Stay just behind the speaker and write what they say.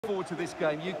Forward to this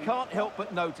game, you can't help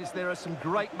but notice there are some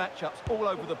great matchups all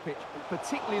over the pitch,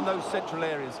 particularly in those central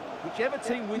areas. Whichever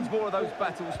team wins more of those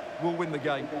battles will win the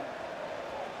game.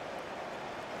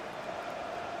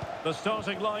 The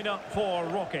starting lineup for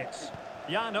Rockets.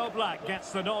 Jan Oblak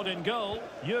gets the nod in goal.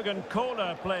 Jurgen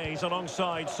Kohler plays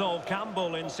alongside Sol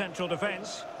Campbell in central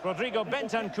defence. Rodrigo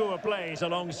Bentancur plays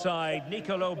alongside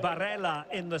Nicolo Barella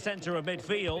in the centre of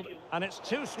midfield. And it's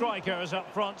two strikers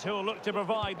up front who will look to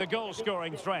provide the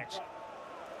goal-scoring threat.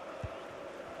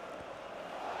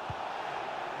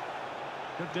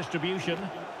 Good distribution.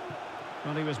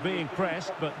 Well, he was being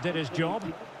pressed, but did his job.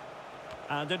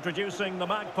 And introducing the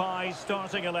Magpies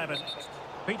starting 11.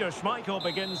 Peter Schmeichel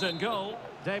begins in goal.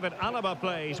 David Alaba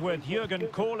plays with Jurgen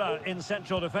Kohler in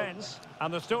central defence.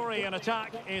 And the story in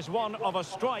attack is one of a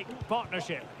strike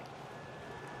partnership.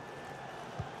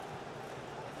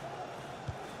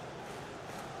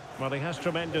 Well, he has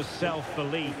tremendous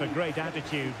self-belief, a great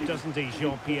attitude, doesn't he,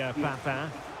 Jean-Pierre Papin?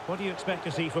 What do you expect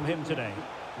to see from him today?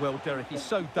 Well, Derek, he's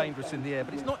so dangerous in the air,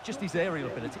 but it's not just his aerial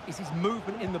ability, it's his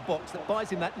movement in the box that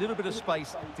buys him that little bit of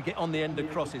space to get on the end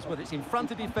of crosses. Whether it's in front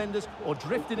of defenders or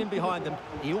drifting in behind them,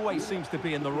 he always seems to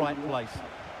be in the right place.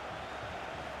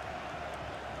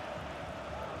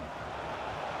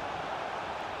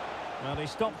 Well, he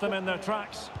stopped them in their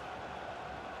tracks.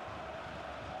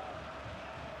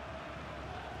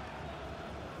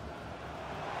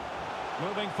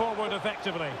 Moving forward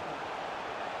effectively.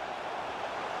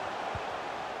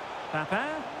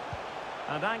 Papin,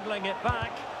 and angling it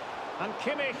back, and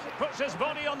Kimmich puts his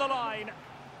body on the line.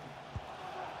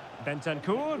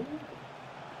 Bentancur.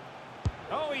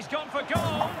 Oh, he's gone for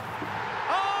goal.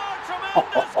 Oh,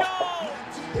 tremendous goal!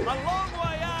 A long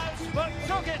way out, but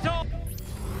took it off.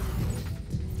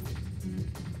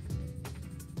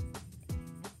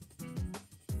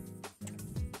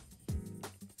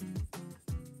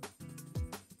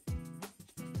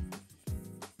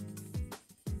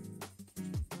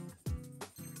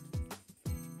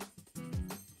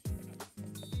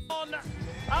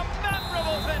 A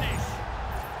memorable finish.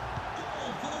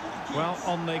 Well,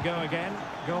 on they go again.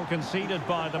 Goal conceded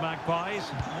by the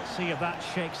Magpies. Let's see if that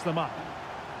shakes them up.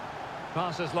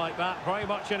 Passes like that, very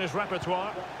much in his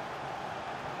repertoire.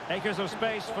 Acres of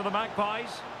space for the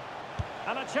Magpies.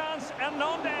 And a chance,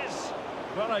 Hernandez.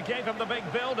 Well, I gave him the big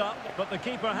build-up, but the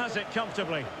keeper has it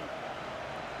comfortably.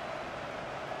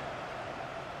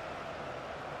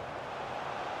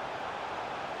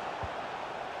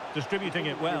 Distributing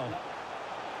it well.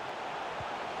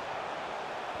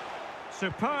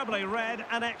 Superbly read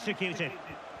and executed.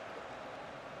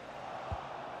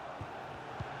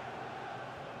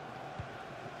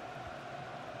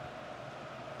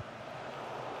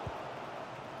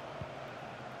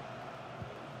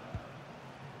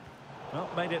 Well,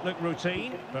 made it look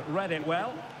routine, but read it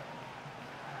well.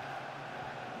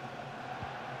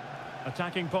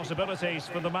 Attacking possibilities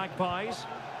for the Magpies,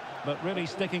 but really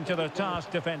sticking to their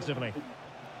task defensively.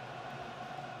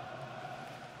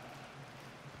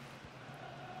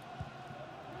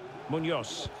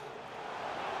 Munoz.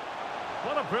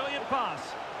 What a brilliant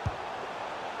pass.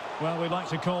 Well, we like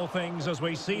to call things as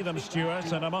we see them,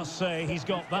 Stuart, and I must say he's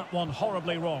got that one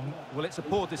horribly wrong. Well, it's a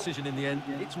poor decision in the end.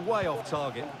 It's way off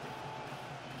target.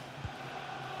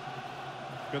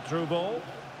 Good through ball.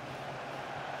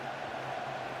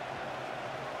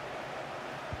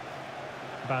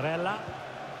 Barella.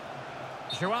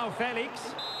 Joao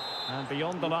Felix. And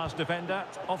beyond the last defender,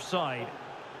 offside.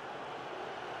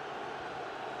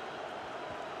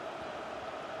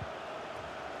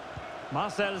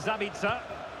 Marcel Sabitzer.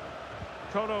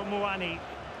 Kolo Muani.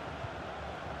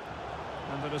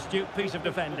 And an astute piece of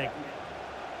defending.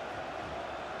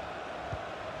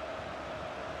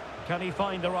 Can he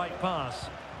find the right pass?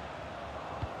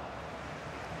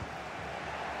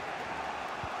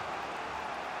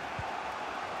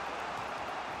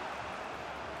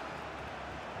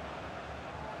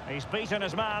 He's beaten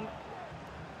his man.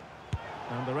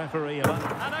 And the referee... And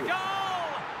a goal!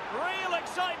 Real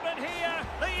excitement here.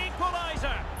 The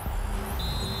equaliser.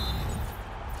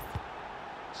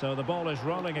 So the ball is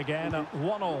rolling again at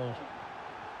 1-1.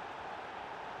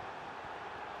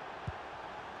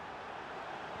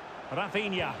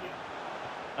 Rafinha.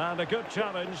 And a good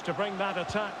challenge to bring that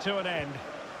attack to an end.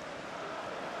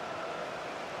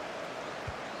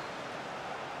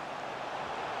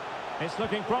 It's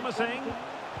looking promising.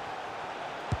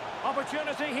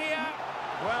 Opportunity here.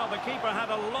 Well, the keeper had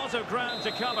a lot of ground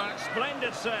to cover.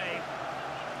 Splendid save.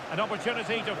 An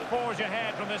opportunity to forge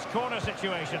ahead from this corner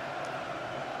situation.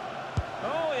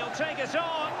 Oh, he'll take it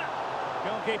on.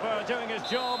 Goalkeeper doing his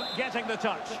job, getting the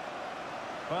touch.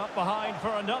 Well, behind for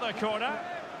another corner.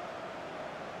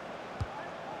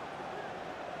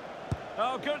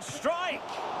 Oh, good strike!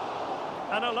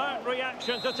 An alert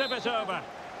reaction to tip it over.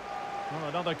 Well,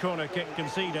 another corner kick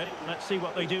conceded. Let's see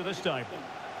what they do this time.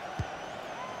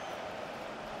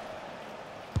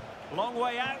 Long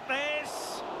way out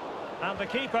this. And the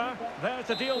keeper there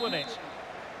to deal with it.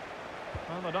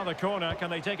 Well, another corner. Can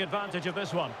they take advantage of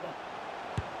this one?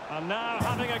 And now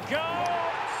having a go.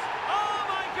 Oh,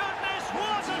 my goodness,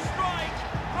 what a strike!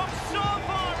 From so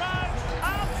far out.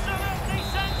 Absolutely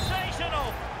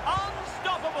sensational.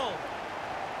 Unstoppable.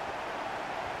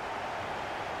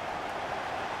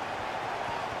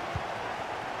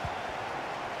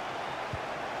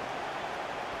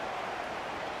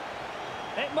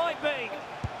 It might be.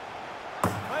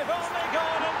 They've only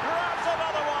gone and grabbed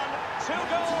another one. 2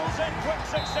 goals in quick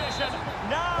succession.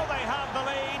 Now they have the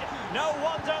lead. No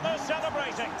wonder they're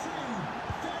celebrating.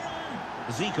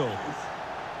 Zico.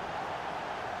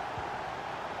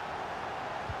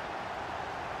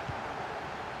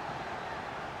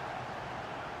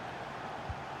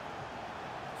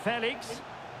 Felix.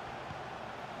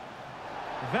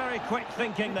 Very quick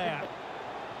thinking there.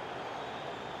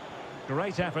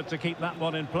 Great effort to keep that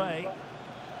one in play.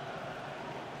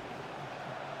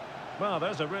 Well,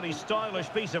 there's a really stylish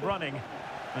piece of running.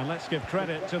 And let's give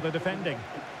credit to the defending.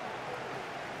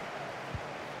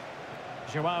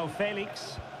 Joao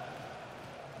Felix.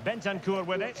 Bentancur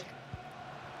with it.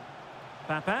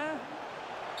 Papin.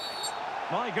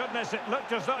 My goodness, it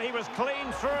looked as though he was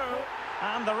clean through.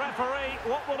 And the referee,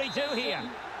 what will he do here?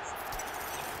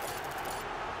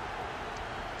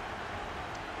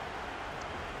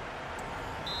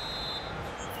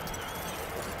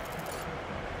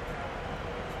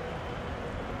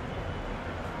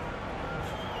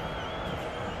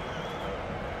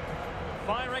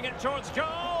 Firing it towards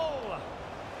goal.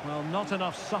 Well, not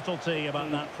enough subtlety about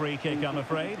that free kick, I'm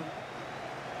afraid.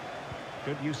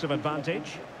 Good use of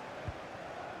advantage.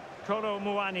 Kolo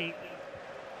Muani.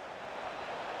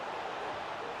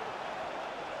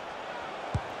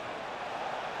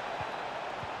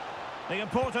 The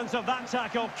importance of that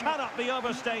tackle cannot be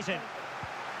overstated.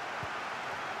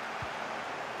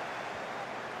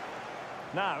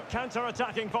 Now,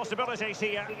 counter-attacking possibilities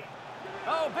here.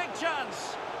 Oh, big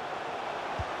chance.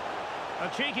 A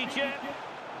cheeky chip.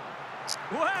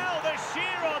 Well, the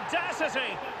sheer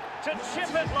audacity to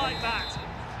chip it like that.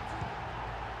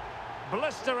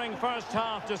 Blistering first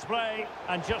half display,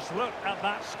 and just look at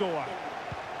that score.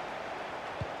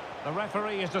 The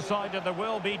referee has decided there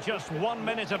will be just 1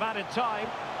 minute of added time.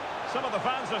 Some of the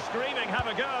fans are screaming, have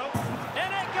a go.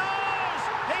 In it goes!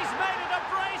 He's made it a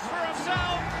brace for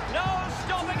himself. No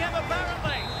stopping him,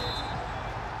 apparently.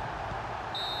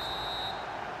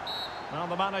 Well,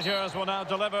 the managers will now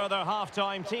deliver their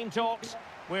half-time team talks.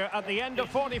 We're at the end of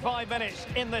 45 minutes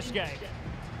in this game.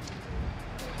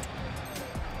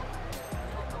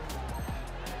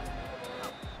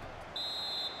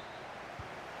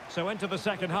 So into the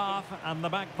second half, and the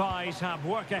Magpies have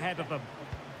work ahead of them.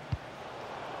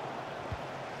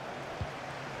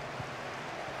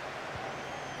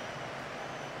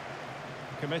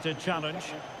 Committed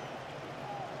challenge.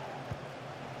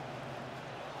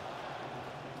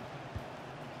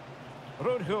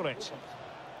 Ruud Gullit.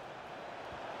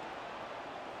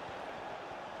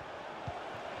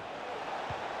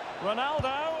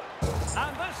 Ronaldo.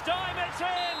 And this time it's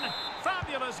in!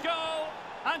 Fabulous goal!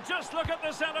 And just look at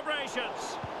the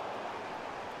celebrations.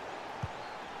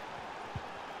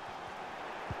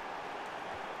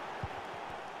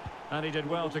 And he did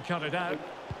well to cut it out.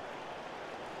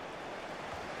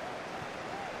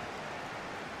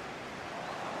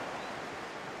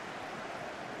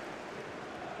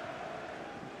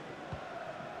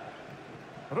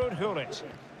 Ruud Gullit.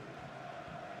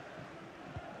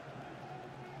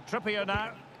 Trippier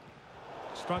now.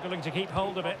 Struggling to keep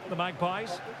hold of it, the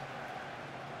Magpies.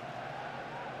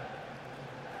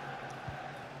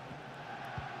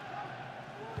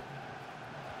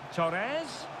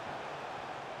 Torres.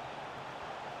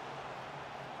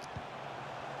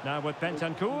 Now with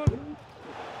Bentancur.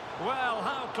 Well,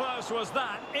 how close was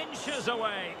that? Inches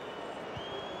away.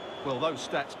 Well, those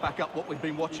stats back up what we've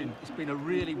been watching. It's been a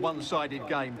really one-sided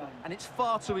game, and it's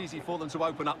far too easy for them to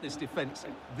open up this defence.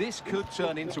 This could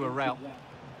turn into a rout.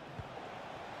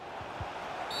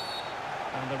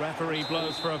 And the referee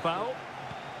blows for a foul.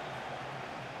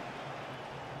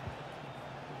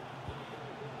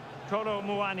 Kolo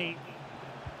Muani.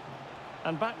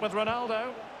 And back with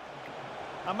Ronaldo.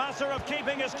 A matter of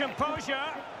keeping his composure.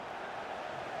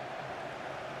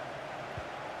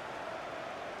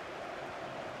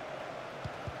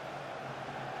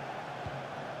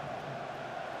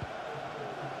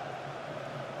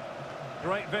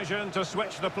 Great vision to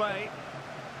switch the play.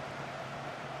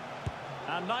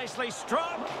 And nicely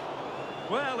struck.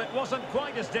 Well, it wasn't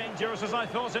quite as dangerous as I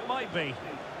thought it might be.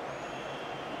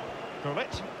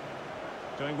 Gullit.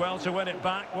 Doing well to win it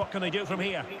back. What can they do from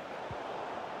here?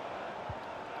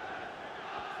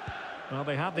 Well,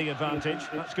 they have the advantage.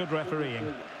 That's good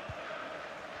refereeing.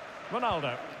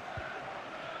 Ronaldo.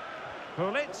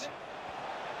 Gullit.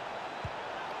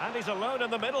 And he's alone in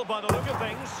the middle by the look of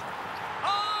things.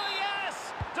 Oh,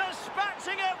 yes!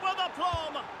 Dispatching it with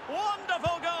aplomb.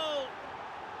 Wonderful goal.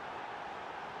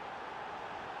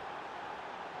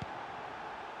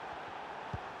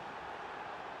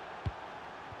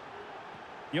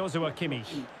 Joshua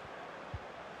Kimmich.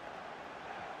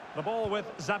 The ball with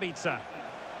Sabitzer.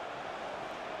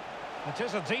 It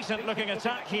is a decent-looking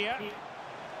attack here.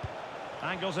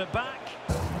 Angles it back.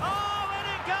 Oh, and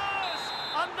it goes!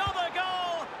 Another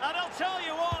goal! And I'll tell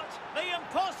you what, the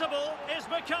impossible is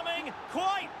becoming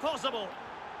quite possible.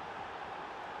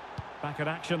 Back in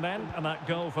action then, and that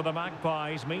goal for the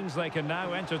Magpies means they can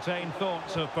now entertain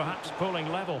thoughts of perhaps pulling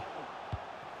level.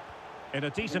 In a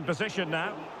decent position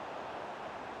now.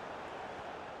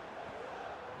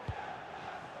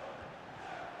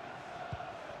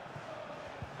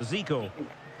 Zico.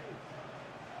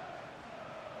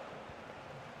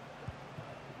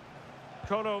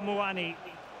 Kolo Muani.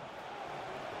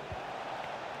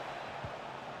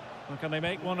 Well, can they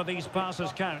make one of these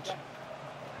passes count?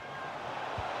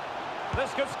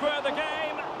 This could square the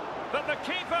game, but the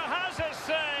keeper has his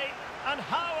say. And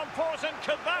how important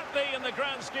could that be in the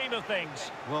grand scheme of things?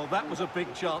 Well, that was a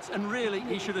big chance, and really,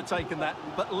 he should have taken that.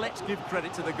 But let's give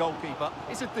credit to the goalkeeper.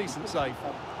 It's a decent save.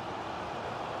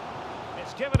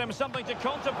 It's given him something to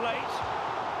contemplate.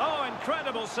 Oh,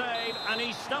 incredible save, and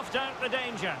he snuffed out the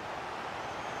danger.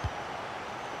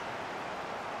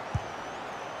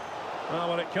 Well,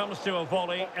 when it comes to a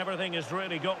volley, everything has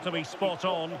really got to be spot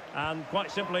on, and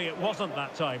quite simply, it wasn't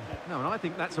that time. No, and I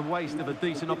think that's a waste of a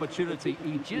decent opportunity.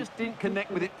 He just didn't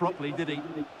connect with it properly, did he?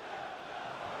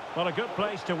 Well, a good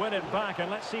place to win it back, and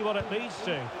let's see what it leads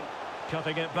to.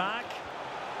 Cutting it back.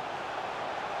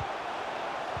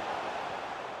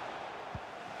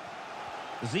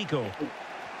 Zico.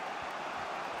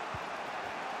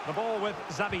 The ball with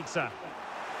Sabitzer.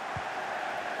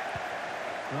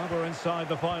 Well, we're inside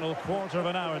the final quarter of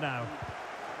an hour now.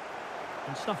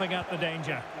 And snuffing out the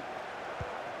danger.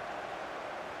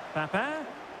 Papin.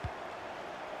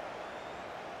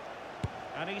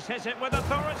 And he's hit it with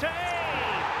authority.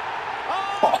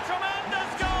 Oh,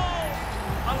 tremendous goal!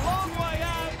 A long way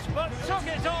out, but took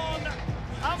it on.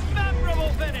 A memorable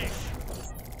finish.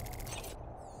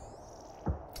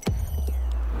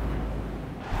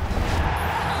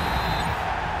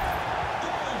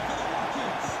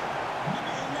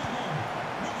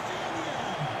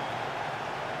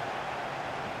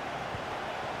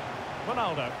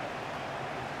 Ronaldo.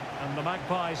 And the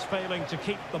Magpies failing to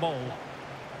keep the ball.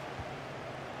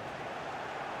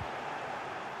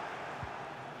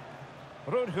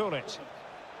 Ruud Gullit.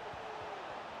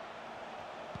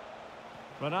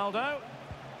 Ronaldo.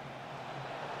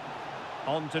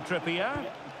 On to Trippier.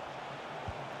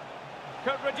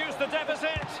 Could reduce the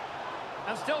deficit.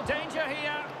 And still danger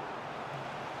here.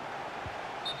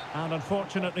 And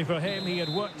unfortunately for him, he had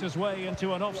worked his way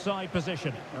into an offside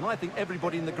position. And I think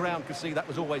everybody in the ground could see that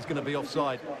was always going to be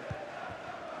offside.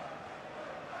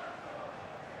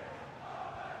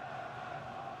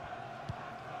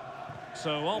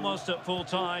 So almost at full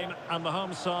time, and the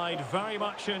home side very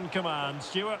much in command.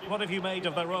 Stuart, what have you made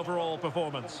of their overall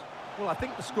performance? Well, I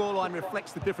think the scoreline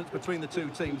reflects the difference between the two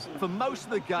teams. For most of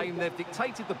the game, they've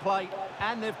dictated the play,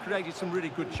 and they've created some really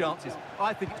good chances.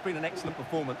 I think it's been an excellent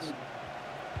performance.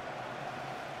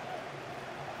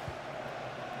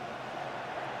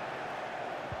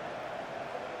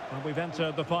 Well, we've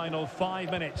entered the final 5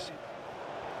 minutes.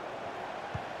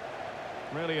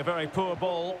 Really a very poor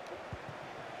ball.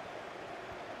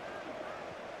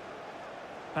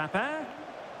 Papin.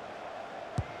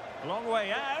 Long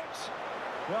way out.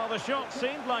 Well, the shot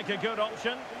seemed like a good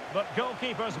option, but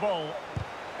goalkeeper's ball.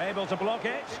 Able to block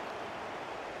it.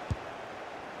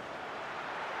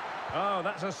 Oh,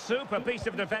 that's a super piece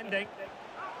of defending.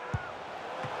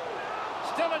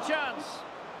 Still a chance.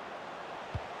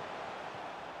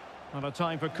 And a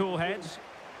time for cool heads.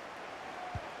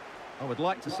 I would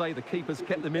like to say the keeper's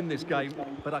kept them in this game,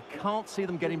 but I can't see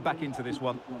them getting back into this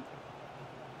one.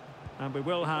 And we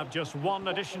will have just one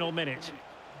additional minute.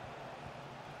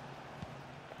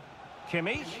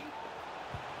 Kimmich.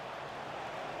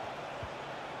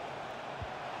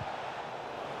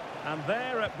 And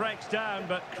there it breaks down,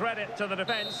 but credit to the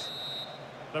defence.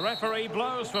 The referee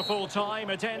blows for full time.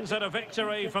 It ends at a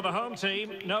victory for the home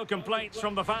team. No complaints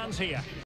from the fans here.